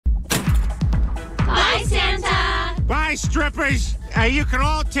Bye, strippers. You can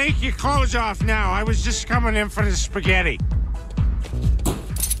all take your clothes off now. I was just coming in for the spaghetti.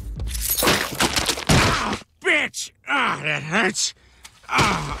 Oh, bitch! Oh, that hurts.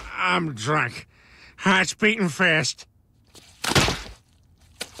 Oh, I'm drunk. Heart's beating fast.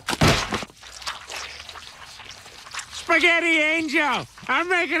 Spaghetti angel! I'm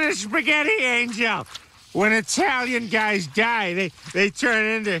making a spaghetti angel. When Italian guys die, they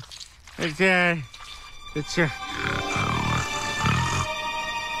turn into...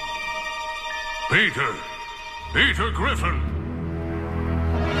 Peter Griffin.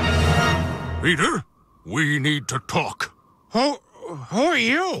 Peter, we need to talk. Who are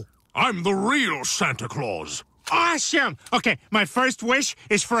you? I'm the real Santa Claus. Awesome! Okay, my first wish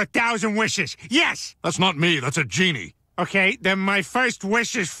is for 1,000 wishes. Yes! That's not me, that's a genie. Okay, then my first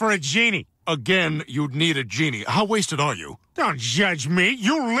wish is for a genie. Again, you'd need a genie. How wasted are you? Don't judge me.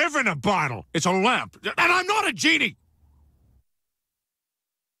 You live in a bottle. It's a lamp, and I'm not a genie!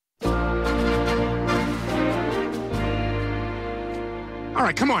 All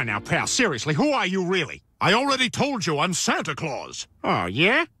right, come on now, pal. Seriously, who are you really? I already told you I'm Santa Claus. Oh,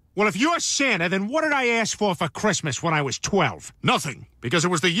 yeah? Well, if you're Santa, then what did I ask for Christmas when I was 12? Nothing, because it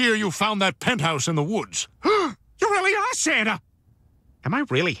was the year you found that penthouse in the woods. You really are Santa! Am I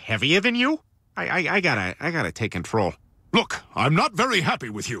really heavier than you? I gotta take control. Look, I'm not very happy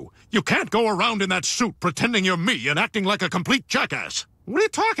with you. You can't go around in that suit pretending you're me and acting like a complete jackass. What are you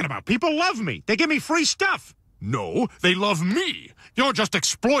talking about? People love me. They give me free stuff. No, they love me. You're just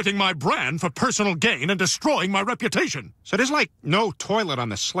exploiting my brand for personal gain and destroying my reputation. So there's like no toilet on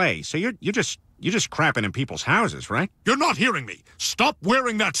the sleigh. So you're just crapping in people's houses, right? You're not hearing me. Stop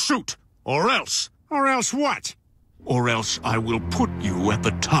wearing that suit, or else. Or else what? Or else I will put you at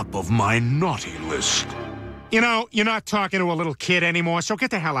the top of my naughty list. You know, you're not talking to a little kid anymore, so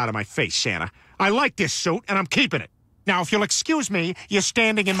get the hell out of my face, Santa. I like this suit, and I'm keeping it. Now, if you'll excuse me, you're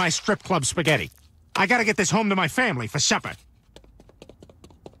standing in my strip club spaghetti. I gotta get this home to my family for supper.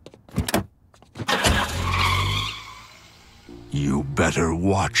 You better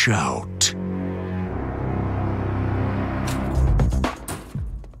watch out.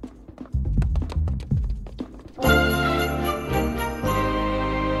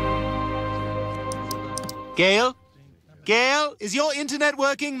 Gail? Gail, is your internet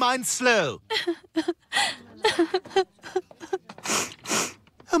working? Mine's slow.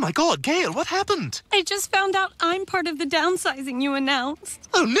 Oh my God, Gail, what happened? I just found out I'm part of the downsizing you announced.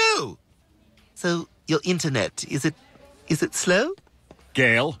 Oh no! So, your internet, is it slow?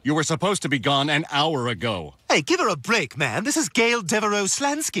 Gail, you were supposed to be gone an hour ago. Hey, give her a break, man. This is Gail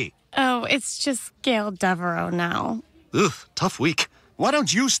Devereaux-Slansky. Oh, it's just Gail Devereaux now. Ugh, tough week. Why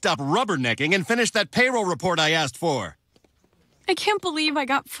don't you stop rubbernecking and finish that payroll report I asked for? I can't believe I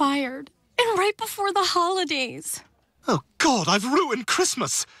got fired. And right before the holidays. Oh, God, I've ruined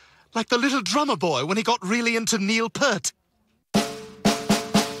Christmas. Like the little drummer boy when he got really into Neil Peart.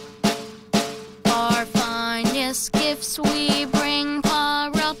 Our finest gifts we bring.